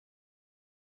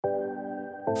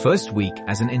First week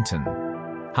as an intern.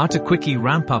 How to quickly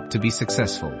ramp up to be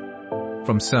successful.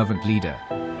 From Servant Leader.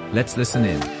 Let's listen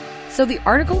in. So the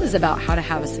article is about how to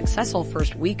have a successful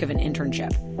first week of an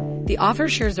internship. The author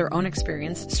shares their own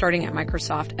experience starting at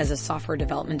Microsoft as a software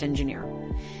development engineer.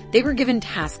 They were given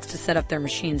tasks to set up their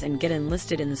machines and get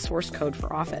enlisted in the source code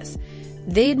for Office.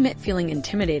 They admit feeling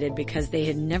intimidated because they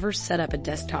had never set up a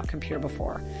desktop computer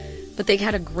before. But they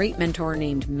had a great mentor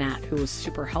named Matt who was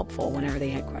super helpful whenever they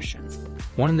had questions.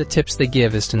 One of the tips they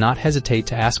give is to not hesitate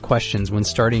to ask questions when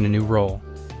starting a new role.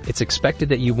 It's expected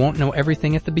that you won't know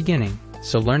everything at the beginning,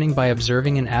 so learning by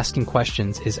observing and asking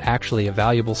questions is actually a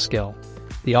valuable skill.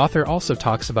 The author also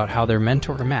talks about how their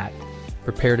mentor, Matt,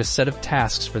 prepared a set of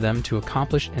tasks for them to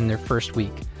accomplish in their first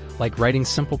week, like writing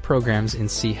simple programs in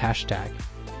C#.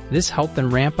 This helped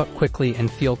them ramp up quickly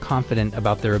and feel confident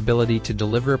about their ability to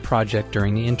deliver a project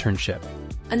during the internship.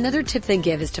 Another tip they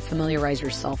give is to familiarize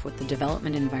yourself with the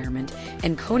development environment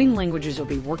and coding languages you'll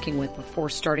be working with before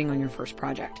starting on your first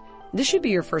project. This should be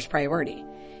your first priority.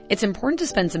 It's important to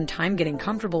spend some time getting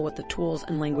comfortable with the tools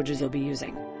and languages you'll be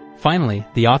using. Finally,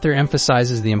 the author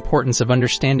emphasizes the importance of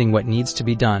understanding what needs to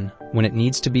be done, when it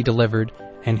needs to be delivered,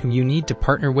 and who you need to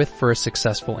partner with for a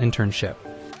successful internship.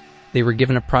 They were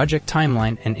given a project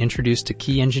timeline and introduced to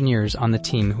key engineers on the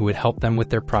team who would help them with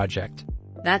their project.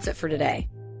 That's it for today.